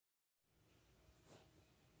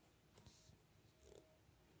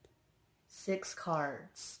6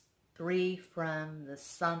 cards. 3 from the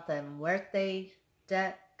Santa Muerte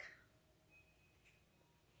deck.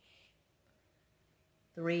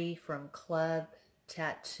 3 from Club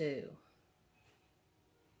Tattoo.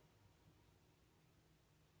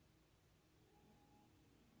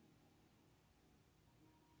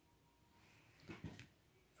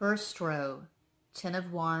 First row, 10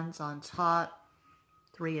 of Wands on top,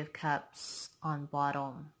 3 of Cups on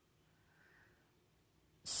bottom.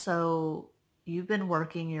 So you've been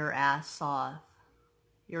working your ass off.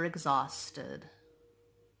 You're exhausted.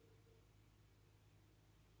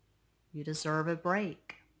 You deserve a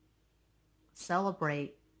break.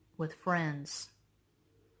 Celebrate with friends.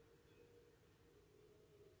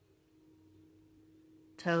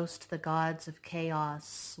 Toast the gods of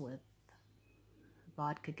chaos with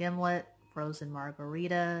vodka gimlet, frozen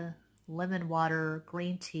margarita, lemon water,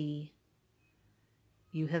 green tea.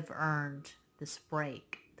 You have earned this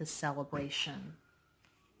break, this celebration.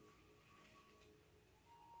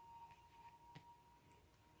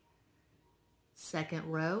 Second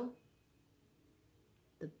row,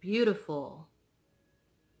 the beautiful,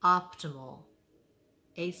 optimal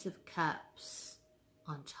Ace of Cups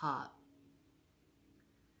on top.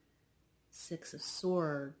 6 of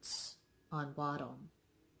Swords on bottom.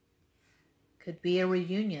 Could be a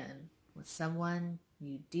reunion with someone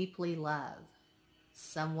you deeply love,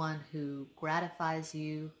 someone who gratifies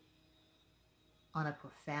you on a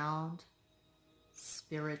profound,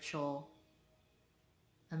 spiritual,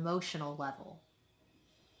 emotional level.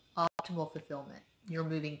 Optimal fulfillment. You're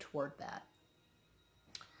moving toward that.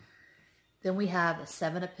 Then we have the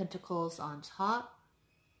 7 of Pentacles on top.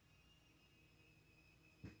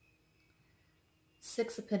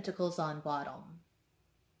 6 of Pentacles on bottom.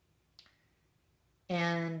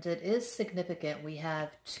 And it is significant we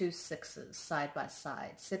have 2 6s side by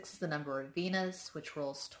side. 6 is the number of Venus, which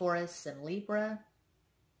rules Taurus and Libra.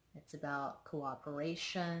 It's about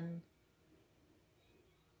cooperation,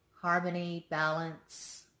 harmony,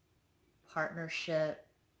 balance, partnership.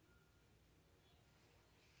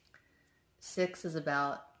 6 is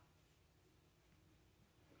about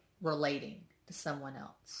relating to someone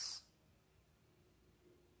else.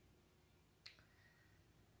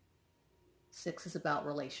 6 is about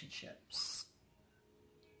relationships.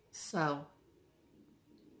 So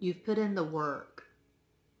you've put in the work,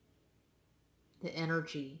 the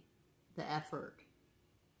energy, the effort.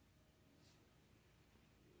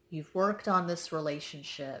 You've worked on this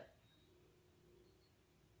relationship,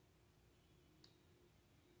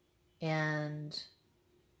 and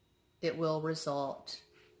it will result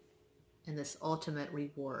in this ultimate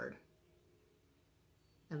reward.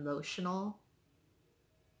 Emotional,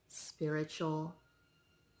 spiritual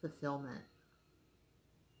fulfillment.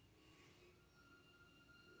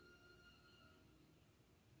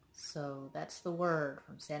 So that's the word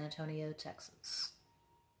from San Antonio, Texas.